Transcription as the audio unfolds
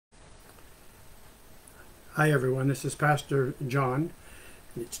Hi everyone, this is Pastor John.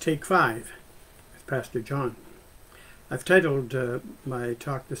 It's take 5 with Pastor John. I've titled my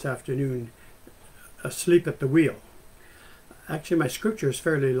talk this afternoon, Asleep at the Wheel. Actually, my scripture is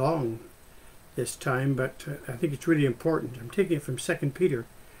fairly long this time, but I think it's really important. I'm taking it from 2 Peter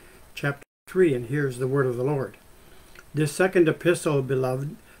chapter 3, and here's the word of the Lord. This second epistle,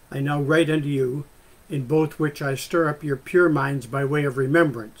 beloved, I now write unto you, in both which I stir up your pure minds by way of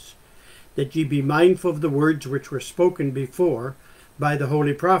remembrance, that ye be mindful of the words which were spoken before by the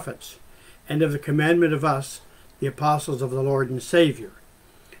holy prophets, and of the commandment of us, the apostles of the Lord and Savior.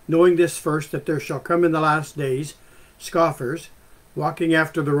 Knowing this first, that there shall come in the last days scoffers, walking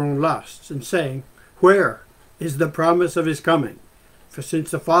after their own lusts, and saying, Where is the promise of his coming? For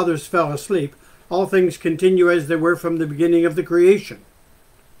since the fathers fell asleep, all things continue as they were from the beginning of the creation.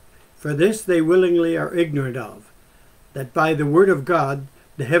 For this they willingly are ignorant of, that by the word of God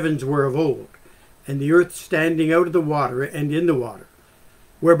the heavens were of old, and the earth standing out of the water and in the water,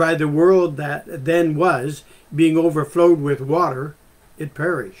 whereby the world that then was, being overflowed with water, it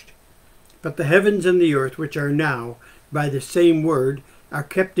perished. But the heavens and the earth, which are now, by the same word, are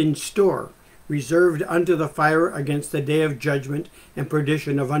kept in store, reserved unto the fire against the day of judgment and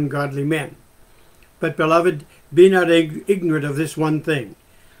perdition of ungodly men. But, beloved, be not ignorant of this one thing,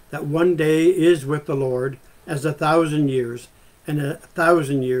 that one day is with the Lord as 1,000 years, and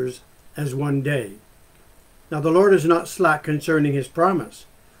 1,000 years as one day. Now the Lord is not slack concerning his promise,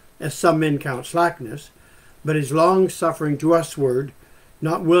 as some men count slackness, but is long-suffering to usward,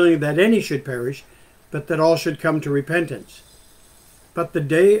 not willing that any should perish, but that all should come to repentance. But the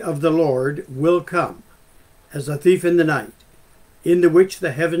day of the Lord will come, as a thief in the night, in the which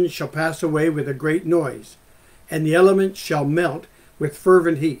the heavens shall pass away with a great noise, and the elements shall melt with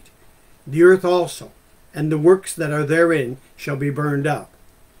fervent heat. The earth also, and the works that are therein shall be burned up.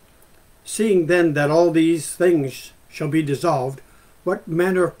 Seeing then that all these things shall be dissolved, what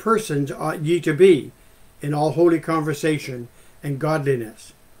manner of persons ought ye to be in all holy conversation and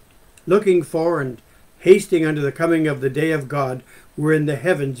godliness, looking for and hasting unto the coming of the day of God, wherein the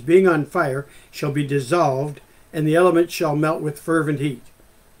heavens, being on fire, shall be dissolved, and the elements shall melt with fervent heat?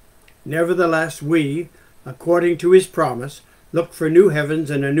 Nevertheless we, according to his promise, look for new heavens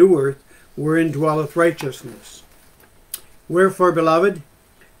and a new earth, wherein dwelleth righteousness. Wherefore, beloved,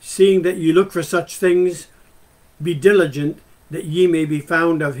 seeing that ye look for such things, be diligent that ye may be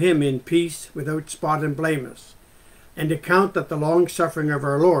found of him in peace, without spot and blameless, and account that the long-suffering of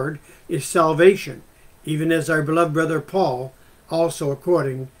our Lord is salvation, even as our beloved brother Paul, also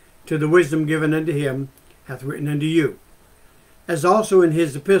according to the wisdom given unto him, hath written unto you. As also in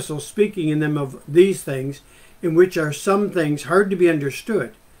his epistle, speaking in them of these things, in which are some things hard to be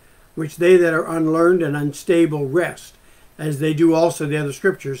understood, which they that are unlearned and unstable wrest, as they do also the other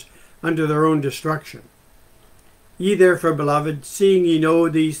scriptures, unto their own destruction. Ye therefore, beloved, seeing ye know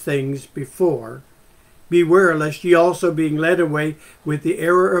these things before, beware lest ye also, being led away with the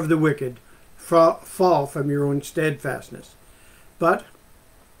error of the wicked, fall from your own steadfastness. But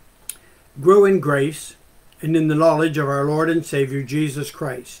grow in grace and in the knowledge of our Lord and Savior Jesus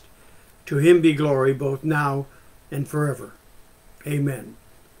Christ. To him be glory both now and forever. Amen.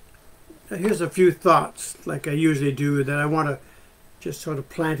 Now here's a few thoughts, like I usually do, that I want to just sort of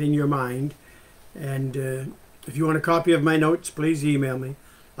plant in your mind. And if you want a copy of my notes, please email me.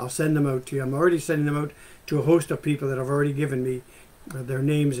 I'll send them out to you. I'm already sending them out to a host of people that have already given me their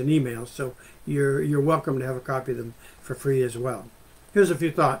names and emails. So you're welcome to have a copy of them for free as well. Here's a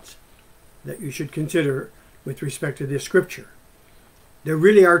few thoughts that you should consider with respect to this scripture. There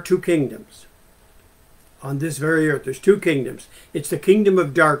really are two kingdoms on this very earth. There's two kingdoms. It's the kingdom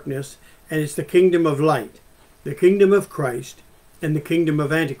of darkness and it's the kingdom of light. The kingdom of Christ and the kingdom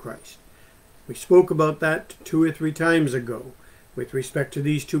of Antichrist. We spoke about that 2 or 3 times ago with respect to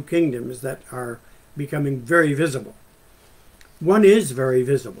these two kingdoms that are becoming very visible. One is very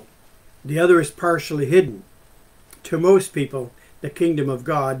visible. The other is partially hidden. To most people, the kingdom of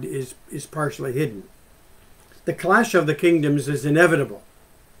God is partially hidden. The clash of the kingdoms is inevitable,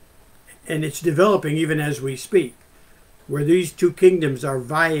 and it's developing even as we speak, where these two kingdoms are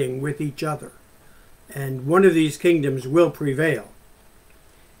vying with each other, and one of these kingdoms will prevail.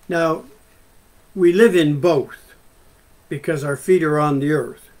 Now, we live in both because our feet are on the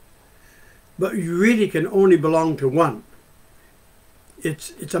earth, but you really can only belong to one.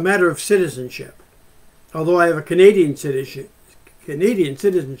 It's a matter of citizenship. Although I have a Canadian citizenship,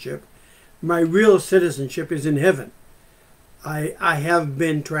 my real citizenship is in heaven. I have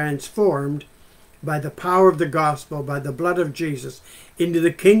been transformed by the power of the gospel, by the blood of Jesus, into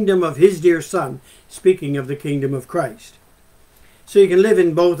the kingdom of his dear Son, speaking of the kingdom of Christ. So you can live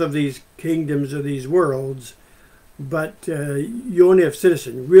in both of these kingdoms or these worlds, but you only have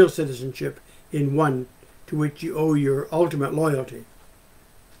real citizenship in one, to which you owe your ultimate loyalty.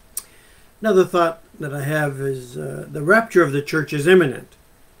 Another thought that I have is the rapture of the church is imminent.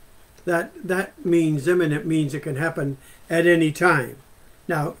 That means imminent means it can happen at any time.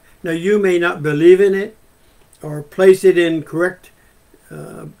 Now you may not believe in it or place it in correct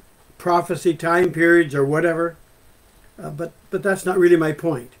prophecy time periods or whatever, but that's not really my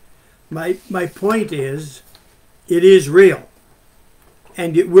point. My point is, it is real,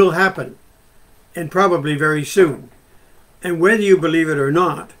 and it will happen, and probably very soon. And whether you believe it or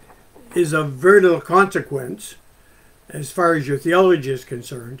not is of very little consequence as far as your theology is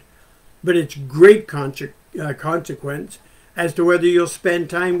concerned, but it's great consequence as to whether you'll spend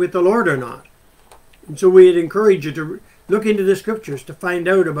time with the Lord or not. And so we'd encourage you to look into the scriptures to find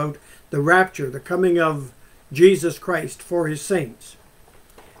out about the rapture, the coming of Jesus Christ for his saints.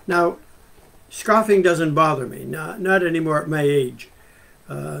 Now, scoffing doesn't bother me, not anymore at my age.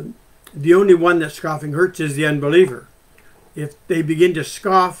 The only one that scoffing hurts is the unbeliever. If they begin to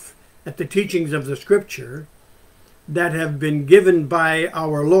scoff at the teachings of the scripture that have been given by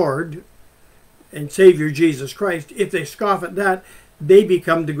our Lord and Savior Jesus Christ, if they scoff at that, they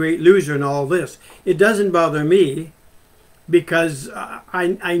become the great loser in all this. It doesn't bother me because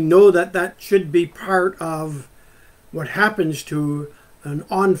I know that should be part of what happens to an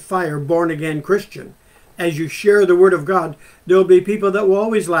on-fire, born-again Christian. As you share the Word of God, there'll be people that will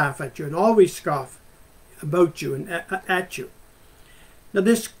always laugh at you and always scoff about you and at you. Now,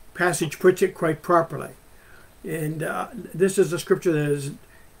 this passage puts it quite properly. And this is a scripture that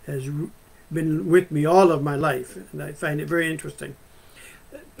has been with me all of my life, and I find it very interesting.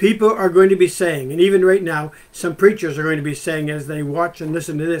 People are going to be saying, and even right now, some preachers are going to be saying as they watch and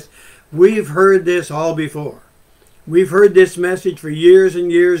listen to this, we've heard this all before. We've heard this message for years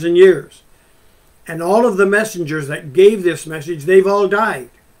and years and years. And all of the messengers that gave this message, they've all died.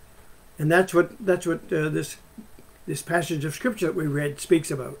 And that's what this passage of scripture that we read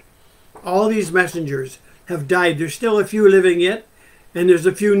speaks about. All these messengers have died. There's still a few living yet, and there's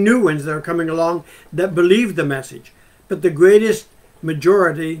a few new ones that are coming along that believe the message. But the greatest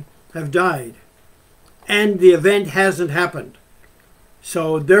majority have died. And the event hasn't happened.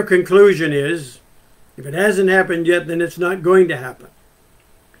 So their conclusion is, if it hasn't happened yet, then it's not going to happen.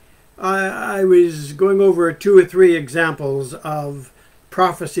 I was going over 2 or 3 examples of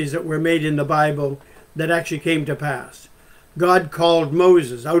prophecies that were made in the Bible that actually came to pass. God called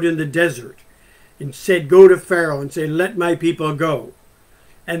Moses out in the desert and said, go to Pharaoh and say, let my people go.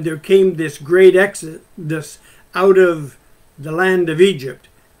 And there came this great exodus out of the land of Egypt,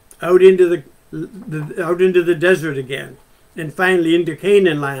 out into the desert again, and finally into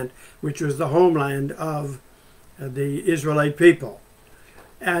Canaan land, which was the homeland of the Israelite people.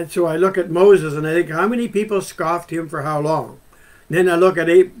 And so I look at Moses and I think, how many people scoffed him for how long? And then I look at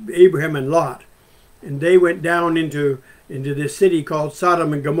Abraham and Lot, and they went down into this city called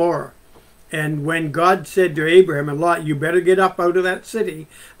Sodom and Gomorrah. And when God said to Abraham and Lot, you better get up out of that city,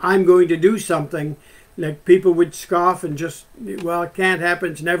 I'm going to do something, like people would scoff and just, well, it can't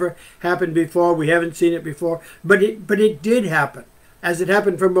happen, it's never happened before, we haven't seen it before. But it did happen. As it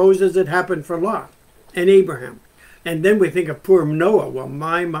happened for Moses, it happened for Lot and Abraham. And then we think of poor Noah. Well,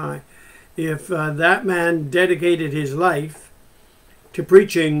 my, if that man dedicated his life to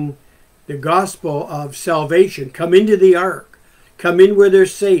preaching the gospel of salvation, come into the ark, come in where they're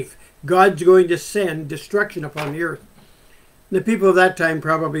safe, God's going to send destruction upon the earth. The people of that time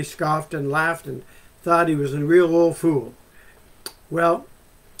probably scoffed and laughed and thought he was a real old fool. Well,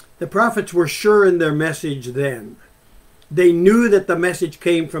 the prophets were sure in their message then. They knew that the message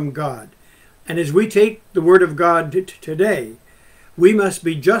came from God. And as we take the Word of God today, we must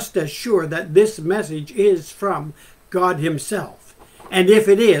be just as sure that this message is from God himself. And if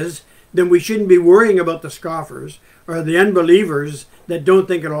it is, then we shouldn't be worrying about the scoffers or the unbelievers that don't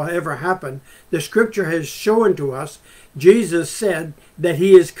think it'll ever happen. The scripture has shown to us, Jesus said that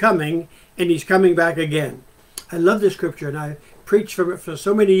he is coming and he's coming back again. I love this scripture, and I preached from it for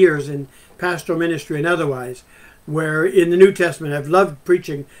so many years in pastoral ministry and otherwise, where in the New Testament, I've loved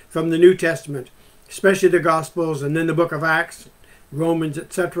preaching from the New Testament, especially the Gospels and then the book of Acts, Romans,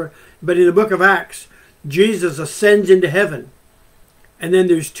 etc. But in the book of Acts, Jesus ascends into heaven. And then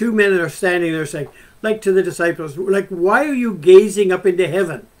there's 2 men that are standing there saying, like to the disciples, like, why are you gazing up into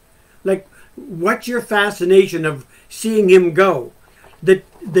heaven? Like, what's your fascination of seeing him go?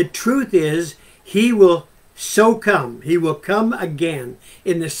 The truth is, he will so come. He will come again.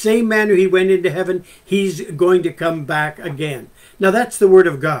 In the same manner he went into heaven, he's going to come back again. Now that's the word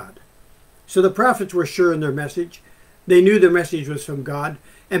of God. So the prophets were sure in their message. They knew the message was from God,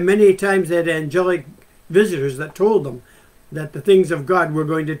 and many times they had angelic visitors that told them that the things of God were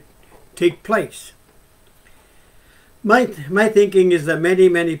going to take place. My thinking is that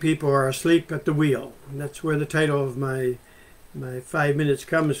many people are asleep at the wheel. And that's where the title of my 5 minutes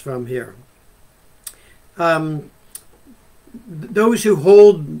comes from here. Those who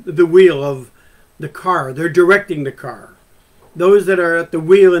hold the wheel of the car, they're directing the car. Those that are at the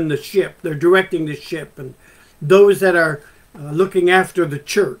wheel in the ship, they're directing the ship. And those that are looking after the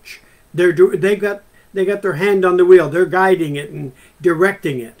church, they got their hand on the wheel. They're guiding it and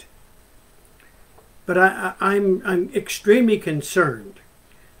directing it. But I'm extremely concerned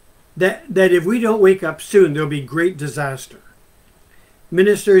that if we don't wake up soon, there'll be great disaster.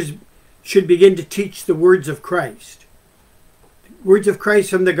 Ministers should begin to teach the words of Christ. Words of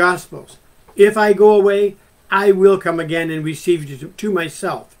Christ from the Gospels. If I go away, I will come again and receive you to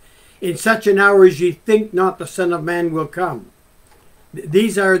myself. In such an hour as ye think not, the Son of Man will come.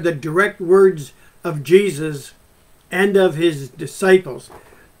 These are the direct words of Jesus and of his disciples,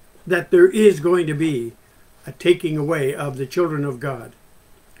 that there is going to be a taking away of the children of God.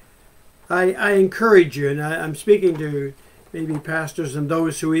 I encourage you, and I'm speaking to maybe pastors and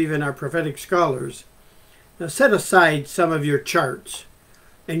those who even are prophetic scholars, now set aside some of your charts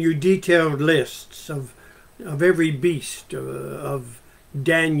and your detailed lists of every beast of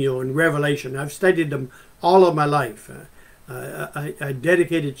Daniel and Revelation. I've studied them all of my life. I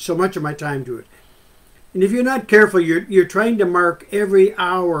dedicated so much of my time to it. And if you're not careful, you're trying to mark every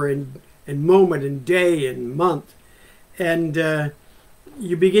hour and moment and day and month. And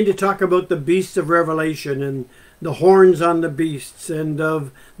you begin to talk about the beasts of Revelation and the horns on the beasts and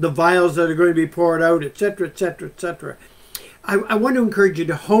of the vials that are going to be poured out, etc., etc., etc. I want to encourage you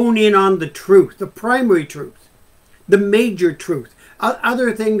to hone in on the truth, the primary truth, the major truth.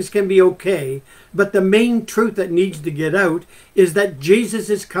 Other things can be okay, but the main truth that needs to get out is that Jesus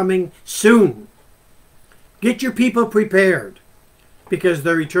is coming soon. Get your people prepared, because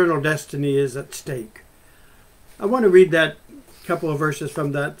their eternal destiny is at stake. I want to read that couple of verses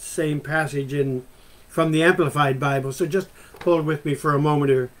from that same passage from the Amplified Bible. So just hold with me for a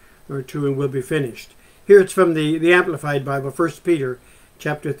moment or two and we'll be finished. Here it's from the Amplified Bible, 1 Peter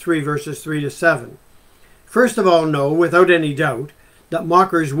chapter 3, verses 3 to 7. First of all, know without any doubt that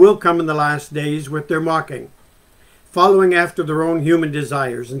mockers will come in the last days with their mocking, following after their own human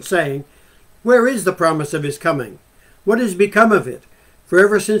desires and saying, where is the promise of his coming? What has become of it? For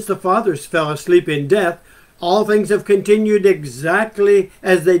ever since the fathers fell asleep in death, all things have continued exactly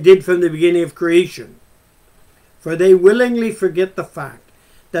as they did from the beginning of creation. For they willingly forget the fact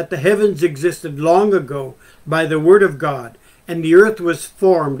that the heavens existed long ago by the word of God, and the earth was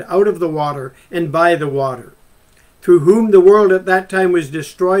formed out of the water and by the water, through whom the world at that time was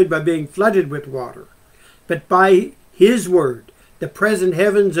destroyed by being flooded with water. But by his word, the present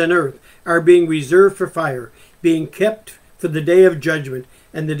heavens and earth are being reserved for fire, being kept for the day of judgment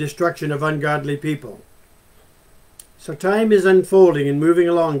and the destruction of ungodly people. So time is unfolding and moving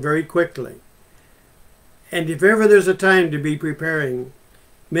along very quickly. And if ever there's a time to be preparing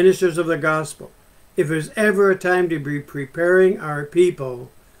ministers of the gospel, if there's ever a time to be preparing our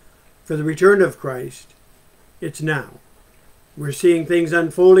people for the return of Christ, it's now. We're seeing things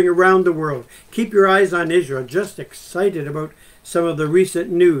unfolding around the world. Keep your eyes on Israel. Just excited about some of the recent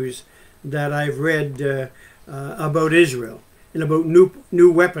news that I've read about Israel and about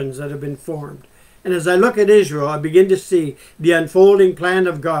new weapons that have been formed. And as I look at Israel, I begin to see the unfolding plan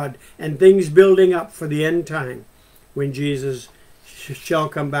of God and things building up for the end time when Jesus shall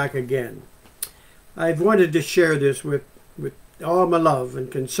come back again. I've wanted to share this with all my love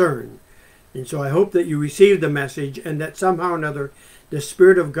and concern. And so I hope that you receive the message and that somehow or another the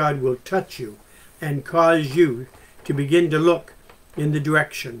Spirit of God will touch you and cause you to begin to look in the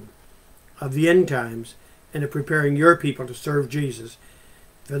direction of the end times and of preparing your people to serve Jesus.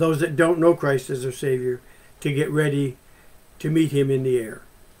 For those that don't know Christ as their Savior, to get ready to meet him in the air.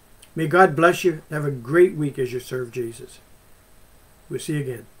 May God bless you. Have a great week as you serve Jesus. We'll see you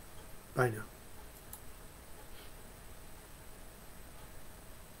again. Bye now.